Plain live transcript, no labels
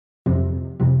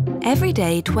Every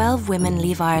day, 12 women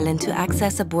leave Ireland to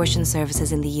access abortion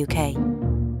services in the UK.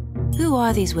 Who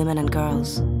are these women and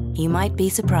girls? You might be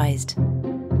surprised.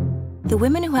 The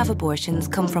women who have abortions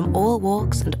come from all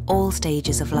walks and all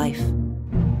stages of life.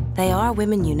 They are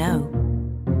women you know.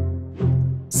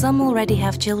 Some already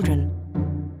have children.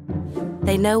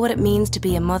 They know what it means to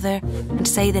be a mother and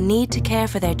say the need to care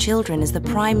for their children is the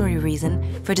primary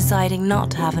reason for deciding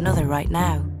not to have another right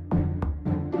now.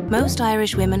 Most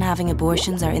Irish women having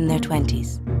abortions are in their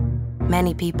 20s.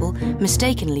 Many people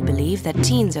mistakenly believe that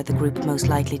teens are the group most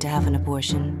likely to have an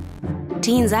abortion.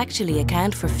 Teens actually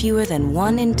account for fewer than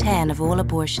 1 in 10 of all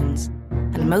abortions,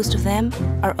 and most of them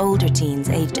are older teens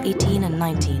aged 18 and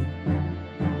 19.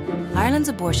 Ireland's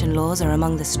abortion laws are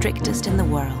among the strictest in the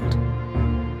world.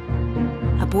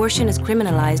 Abortion is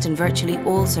criminalised in virtually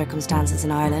all circumstances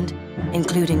in Ireland,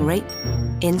 including rape,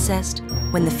 incest,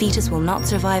 when the fetus will not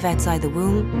survive outside the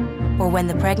womb, or when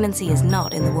the pregnancy is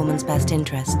not in the woman's best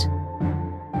interest.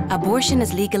 Abortion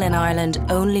is legal in Ireland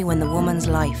only when the woman's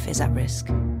life is at risk.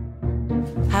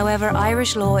 However,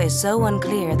 Irish law is so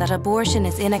unclear that abortion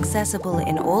is inaccessible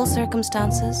in all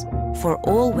circumstances for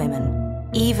all women,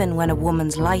 even when a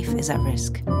woman's life is at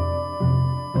risk.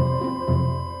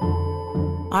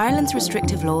 Ireland's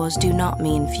restrictive laws do not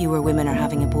mean fewer women are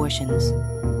having abortions.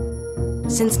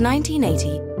 Since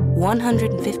 1980,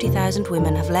 150,000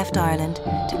 women have left Ireland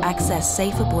to access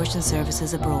safe abortion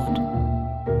services abroad.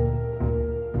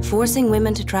 Forcing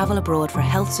women to travel abroad for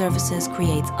health services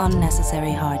creates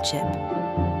unnecessary hardship.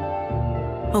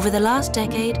 Over the last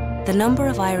decade, the number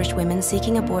of Irish women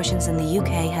seeking abortions in the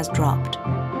UK has dropped.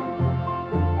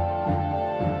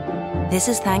 This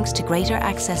is thanks to greater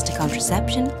access to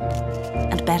contraception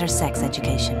and better sex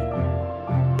education.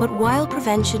 But while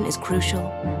prevention is crucial,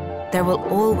 there will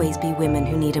always be women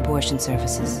who need abortion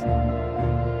services.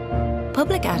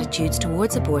 Public attitudes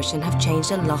towards abortion have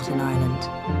changed a lot in Ireland.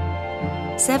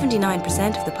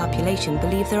 79% of the population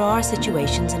believe there are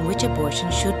situations in which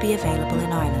abortion should be available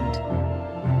in Ireland.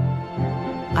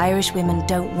 Irish women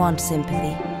don't want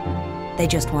sympathy. They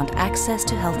just want access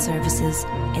to health services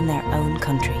in their own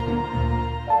country.